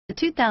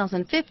The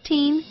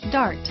 2015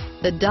 Dart.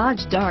 The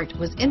Dodge Dart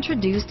was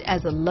introduced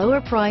as a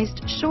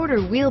lower-priced, shorter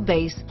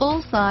wheelbase,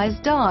 full-size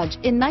Dodge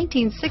in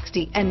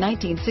 1960 and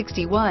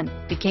 1961,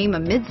 became a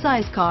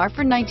mid-size car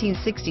for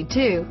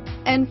 1962,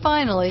 and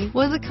finally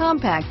was a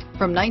compact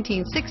from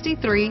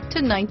 1963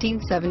 to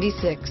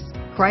 1976.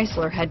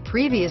 Chrysler had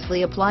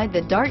previously applied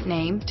the Dart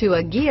name to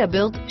a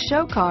Ghia-built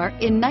show car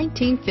in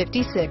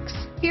 1956.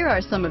 Here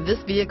are some of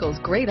this vehicle's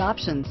great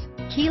options: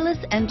 keyless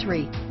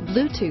entry,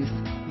 Bluetooth,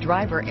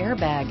 driver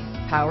airbag,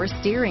 power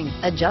steering,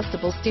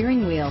 adjustable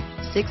steering wheel,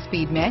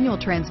 6-speed manual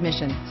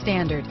transmission,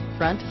 standard,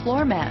 front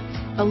floor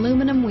mats,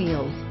 aluminum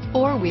wheels,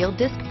 4-wheel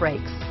disc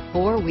brakes,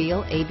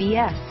 4-wheel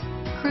ABS,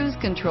 cruise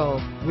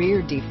control,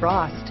 rear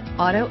defrost,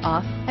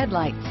 auto-off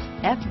headlights,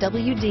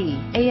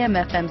 FWD,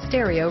 AM/FM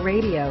stereo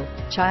radio,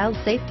 child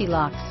safety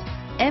locks,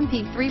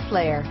 MP3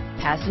 player,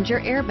 passenger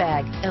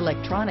airbag,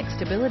 electronic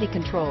stability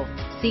control,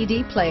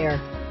 CD player.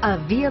 A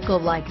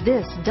vehicle like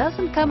this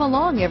doesn't come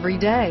along every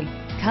day.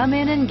 Come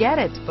in and get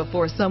it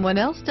before someone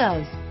else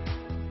does.